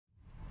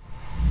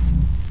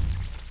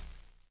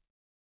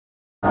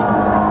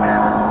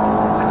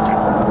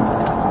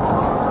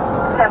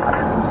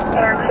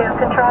lose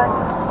control.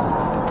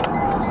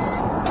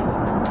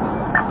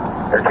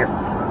 Thank you.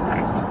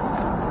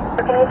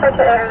 Can you search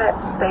the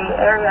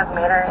area of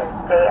Manor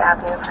and Day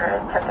Avenue for a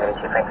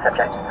 1032 Frank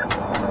subject?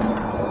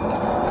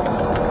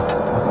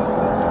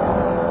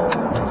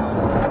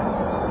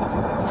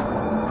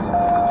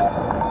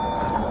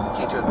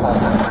 K2 with pulse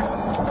center.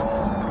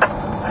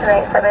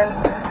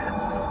 297.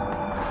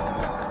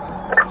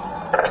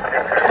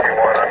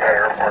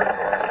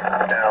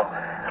 Now,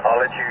 I'll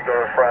let you go to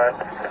the front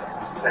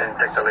and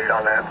take the lead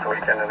on that so we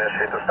can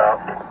initiate the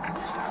stop.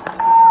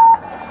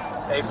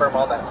 A firm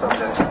on that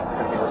subject. It's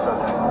going to be the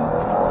subject.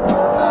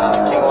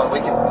 King 1,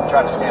 we can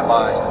try to stand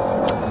by.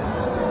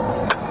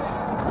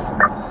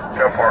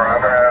 Go for it.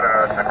 I'm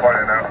at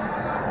Sequoia now.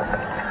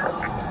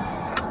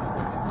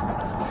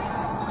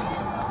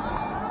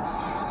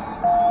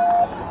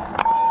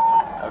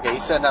 Okay,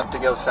 he's setting up to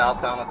go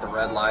southbound at the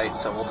red light,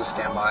 so we'll just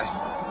stand by.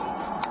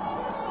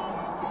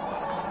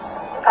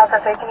 Also,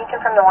 can you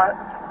confirm the warrant?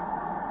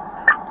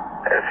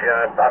 Yes,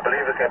 yeah, I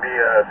believe it's going to be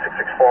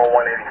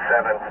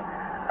 664-187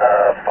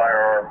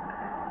 firearm.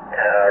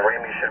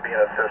 Ramey should be in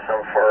the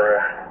system for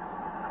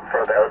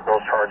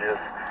those charges.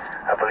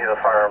 I believe the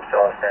firearm's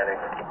still outstanding.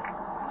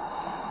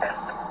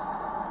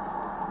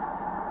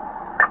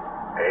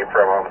 A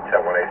from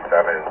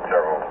 10187,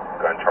 several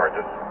gun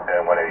charges,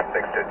 and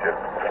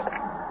 18622.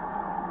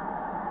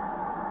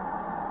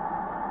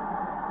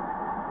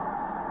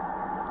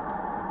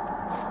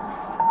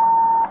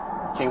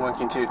 King 1,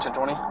 King 2,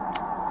 1020.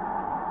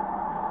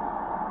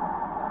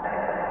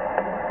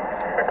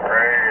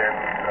 McRae and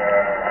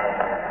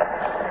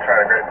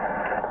trying to grid.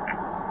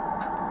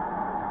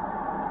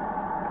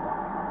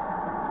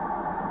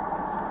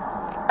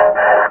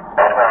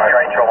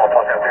 Train show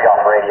 1+3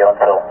 off radio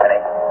until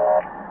pinning.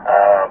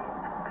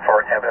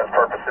 For evidence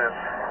purposes,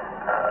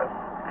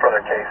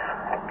 further case.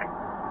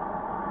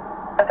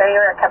 So you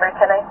were covered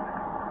tonight?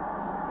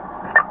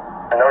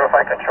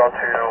 Notify control 2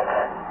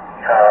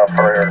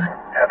 for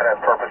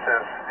evidence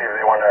purposes, see if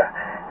they want to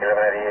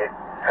eliminate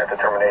a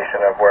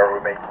determination of where we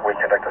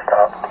conduct a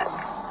stop.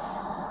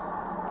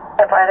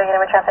 So far, are they getting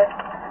with traffic?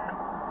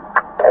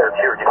 Air 2,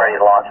 get ready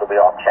to launch, will be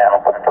off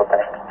channel until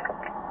pinning.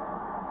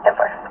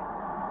 10-4.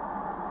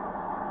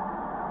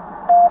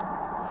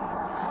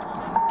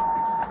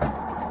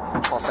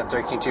 Pulse center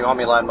 3, King 2. On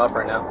me, line them up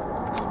right now.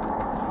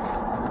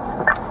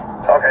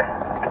 Okay.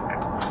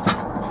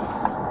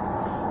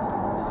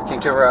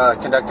 King 2, we're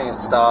conducting a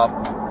stop.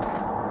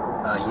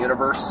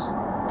 Universe.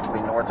 Will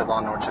be north of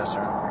on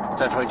Norchester.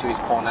 1022, he's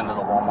pulling into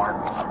the Walmart.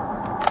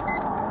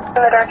 In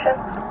the direction?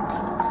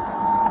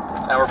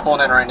 And we're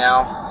pulling in right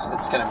now.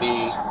 It's going to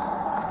be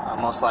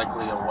most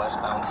likely a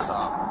westbound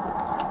stop.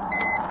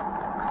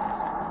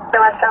 The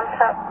westbound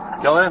stop?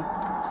 Go in.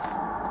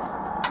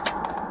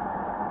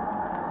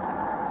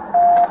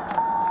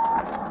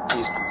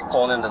 He's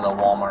pulling into the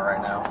Walmart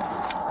right now.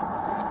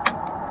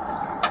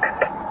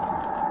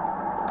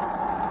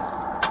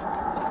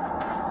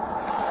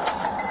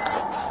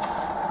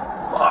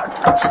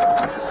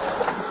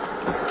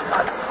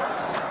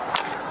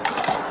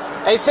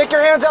 Hey, stick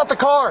your hands out the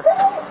car.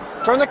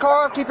 Turn the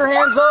car off, keep your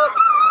hands up.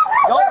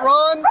 Don't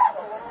run.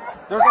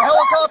 There's a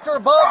helicopter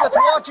above that's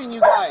watching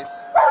you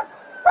guys.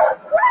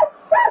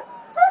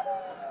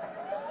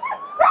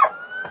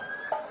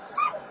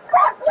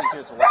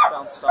 It's a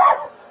westbound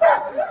stop.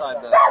 It's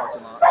inside the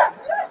parking lot.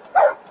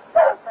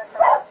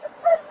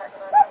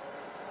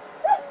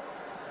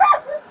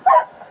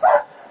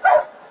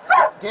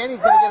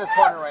 Danny's gonna get his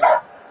partner right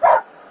now.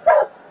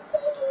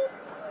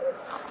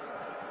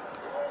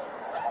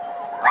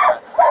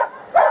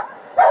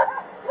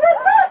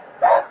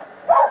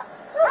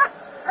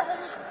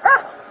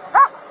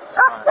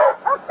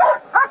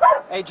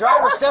 Hey,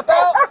 driver, step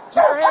out.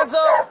 Keep your hands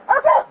up.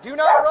 Do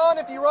not run.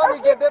 If you run,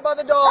 you get bit by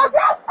the dog.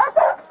 All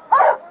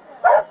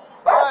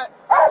right,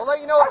 we'll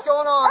let you know what's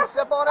going on.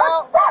 Step on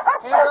out.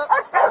 Hands up.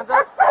 Hands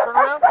up. Turn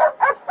around. All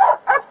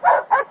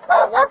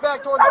right, walk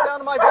back toward the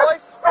sound of my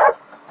voice.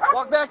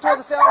 Walk back toward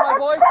the sound of my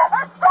voice.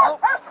 No.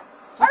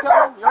 Keep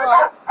coming. You're all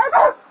right.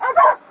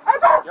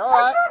 You're all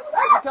right.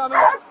 Keep coming.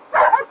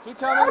 Keep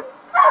coming.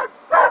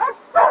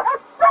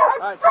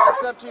 All right, side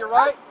step to your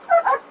right.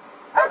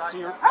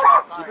 Keep your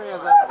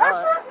hands up. All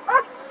right.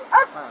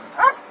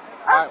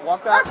 All right,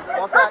 walk back.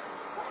 Walk back.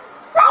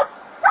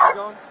 Keep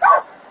going.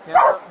 Hands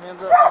up.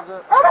 Hands up. Hands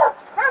up.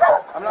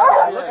 I'm not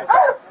going to do that.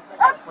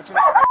 What's your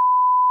name?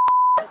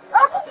 Okay.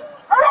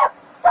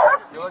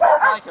 You look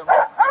just like him.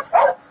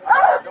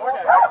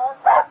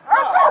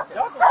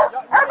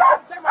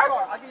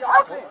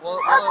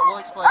 We'll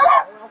explain it.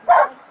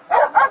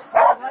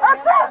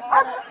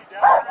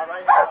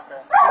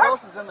 Who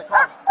else is in the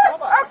car?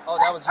 Oh,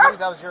 that was you?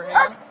 That was your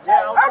hand?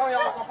 Yeah, I was telling you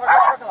I was going to park in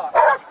the parking lot.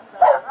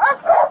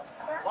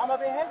 Why am I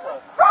being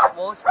handcuffed?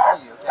 We'll explain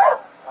to you, okay?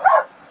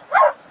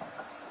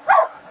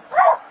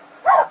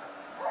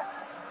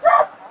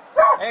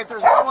 Hey, if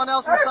there's anyone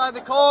else inside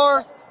the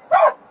car,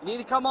 you need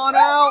to come on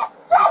out.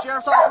 The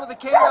sheriff's office with a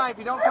canine. If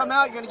you don't come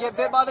out, you're going to get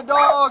bit by the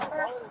dog.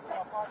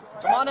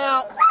 Come on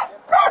out.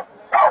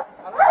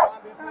 I'm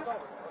not being pulled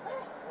over.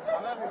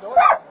 I'm not going to do it.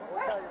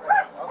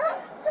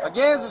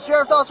 Again, it's the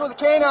sheriff's office with a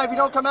canine. If you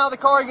don't come out of the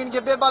car, you're going to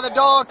get bit by the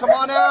dog. Come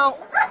on out.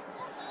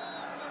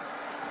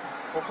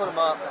 We'll put him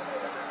up.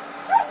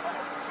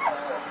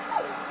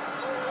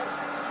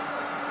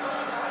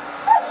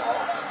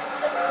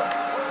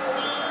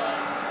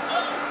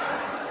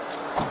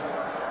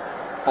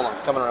 Hold on,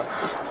 coming around.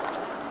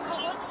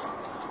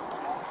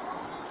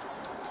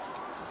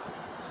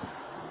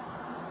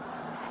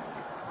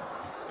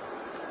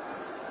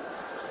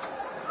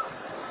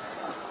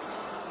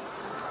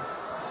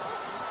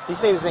 He's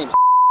saying his name.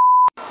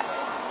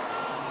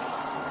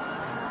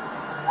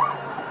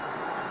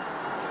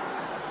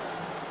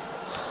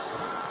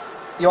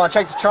 You want to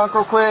check the trunk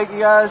real quick, you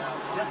guys?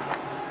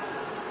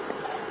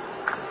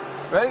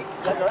 Ready?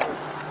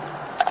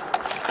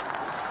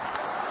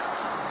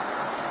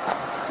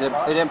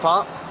 It didn't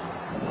pop?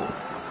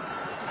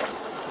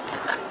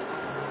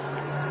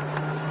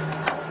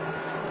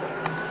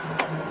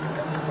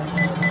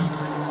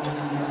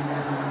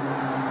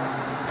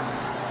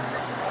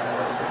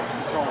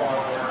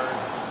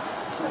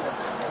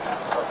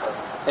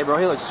 Hey bro,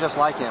 he looks just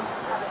like him.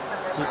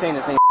 He's saying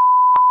his name.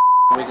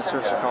 We can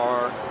search the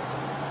car.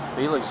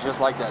 But he looks just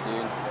like that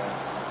dude.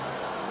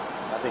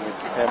 I think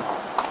it's him.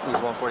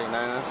 He's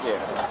 149.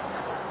 Yeah.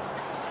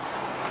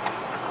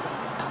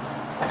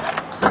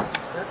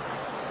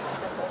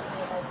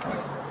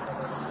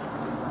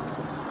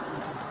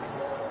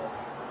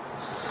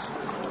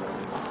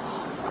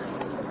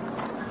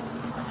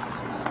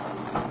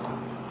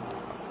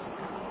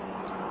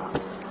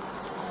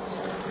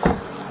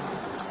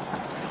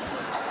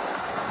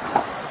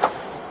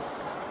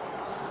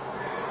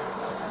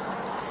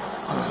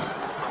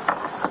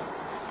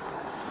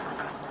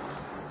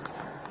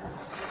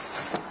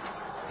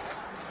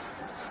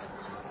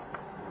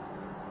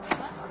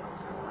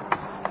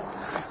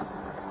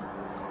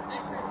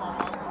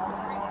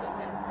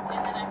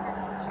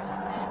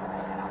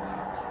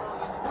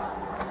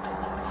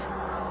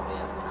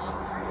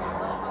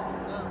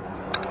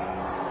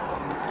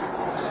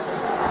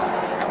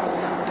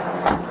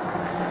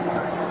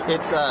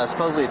 It's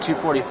supposedly a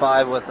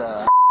 245 with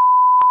a...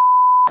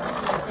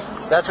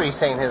 That's what he's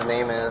saying his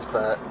name is,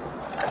 but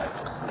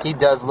he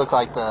does look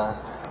like the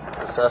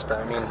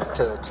suspect, I mean,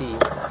 to the T.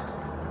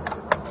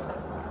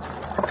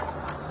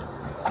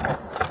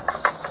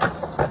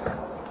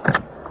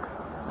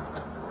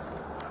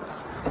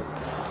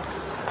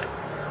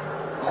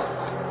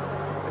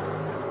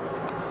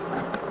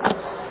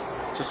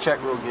 Just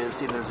check real good,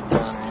 see if there's a gun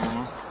or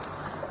anything.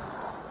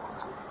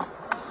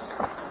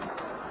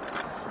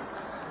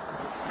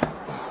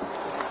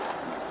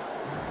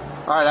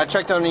 Alright, I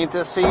checked underneath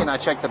this seat and I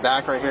checked the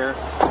back right here,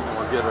 and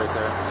we're good right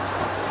there.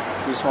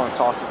 You just want to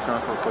toss the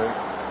trunk real quick.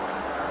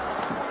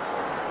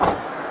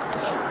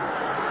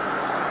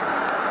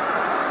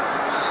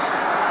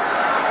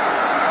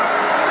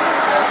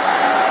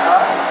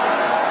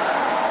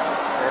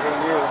 That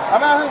ain't you. I'm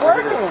out here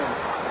working.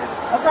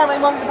 I'm trying to make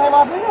money to pay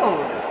my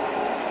bills.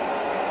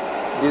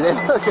 Dude, they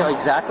look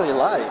exactly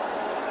alike.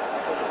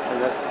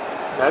 And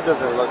that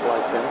doesn't look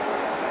like him.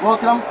 Well,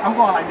 cause I'm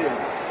going like this.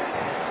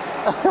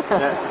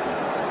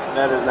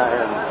 That is not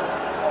him.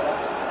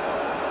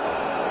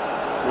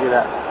 Look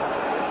at that.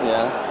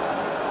 Yeah.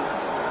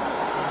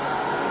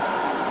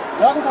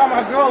 Y'all can call my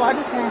girl. I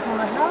just came from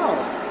the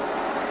house.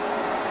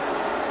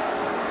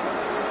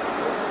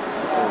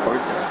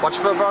 Watch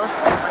your foot, brother.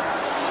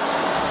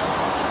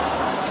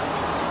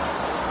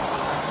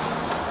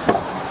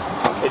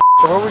 Hey,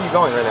 so where were you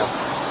going right now?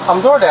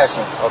 I'm door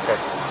dashing. Okay.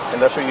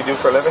 And that's what you do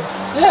for a living?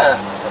 Yeah.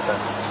 Okay.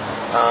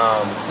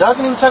 Y'all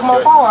can even check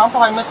my phone. I'm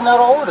probably missing out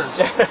on orders.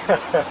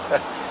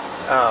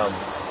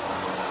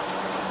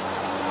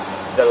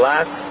 The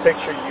last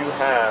picture you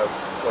have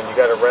when you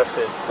got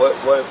arrested, what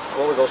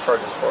were those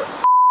charges for?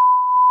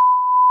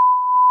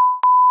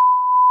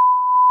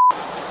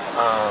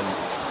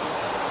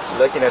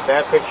 Looking at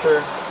that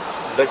picture,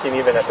 looking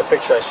even at the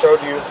picture I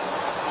showed you.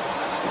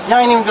 Y'all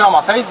ain't even get on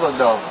my Facebook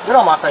though. Get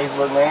on my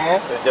Facebook, man.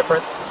 They're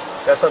different.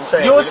 That's what I'm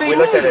saying. We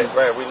looked at it,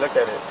 right? We looked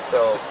at it.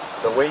 So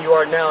the way you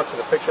are now to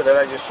the picture that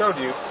I just showed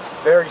you,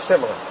 very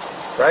similar,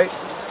 right?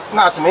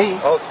 Not to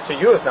me. Oh, to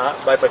you it's not,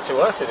 but to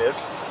us it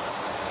is.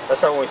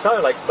 That's how when we saw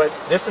it, like, but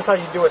this is how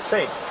you do it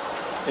safe.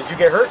 Did you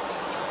get hurt?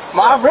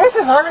 My wrist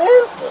is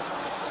hurting.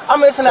 I'm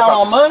missing out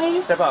on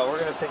money. Step out. We're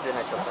gonna take your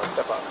handcuffs off.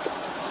 Step out.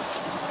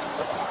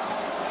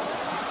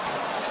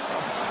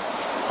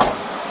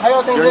 How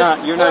y'all think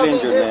You're not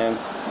injured, man.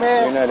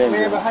 You're not injured.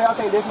 Man, but how y'all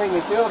think this make me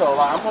feel though?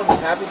 Like I'm supposed to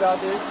be happy about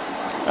this?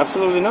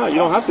 Absolutely not. You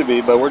don't have to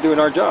be, but we're doing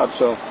our job.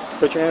 So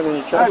put your hand on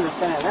your chest. I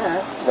understand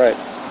that. Right.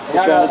 Put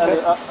your hand on your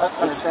chest. I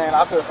understand.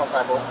 I feel some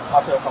type of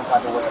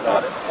way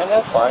about it. And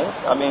that's fine.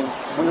 I mean,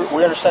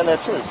 we understand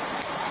that too.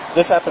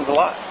 This happens a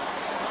lot.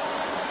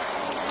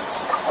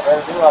 I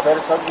better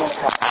suck me in the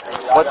cop.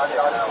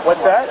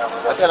 What's that?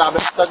 I said I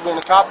better suck me in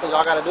the cop because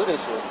y'all gotta do this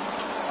shit.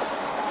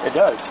 It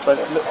does. But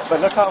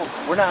look how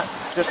we're not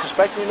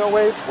disrespecting you no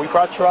way. We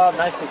brought you out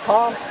nice and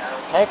calm.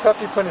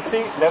 Handcuff you, put in the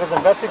seat, let us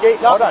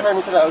investigate. Y'all compare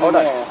me to that ugly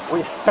man.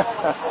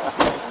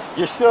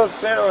 You're still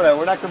upset over that.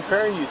 We're not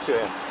comparing you to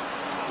him.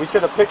 We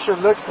said a picture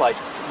looks like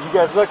You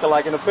guys look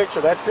alike in the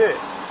picture. That's it.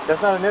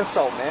 That's not an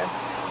insult, man.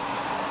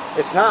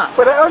 It's not.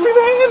 But I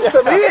mean,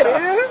 to me it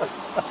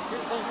is.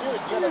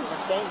 You're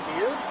the same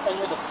beard, and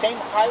you're the same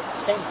height,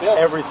 same build.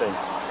 Everything.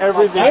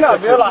 Everything. He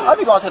not built like, I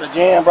be going to the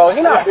gym, bro.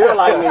 He not built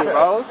like me,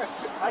 bro.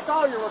 I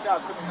saw your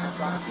workout.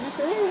 You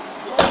see?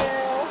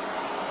 Yeah.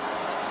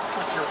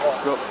 It's your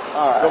fault. Go,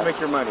 All right. go make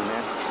your money,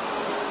 man.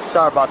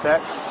 Sorry about that.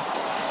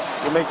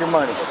 Go make your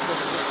money.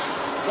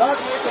 Y'all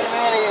can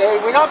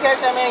man. We don't get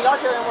that man.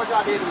 Y'all carry more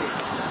job here than me.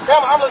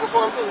 I'm looking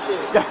for him too, shit.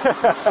 All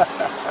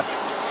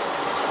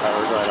right,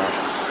 we're going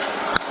on.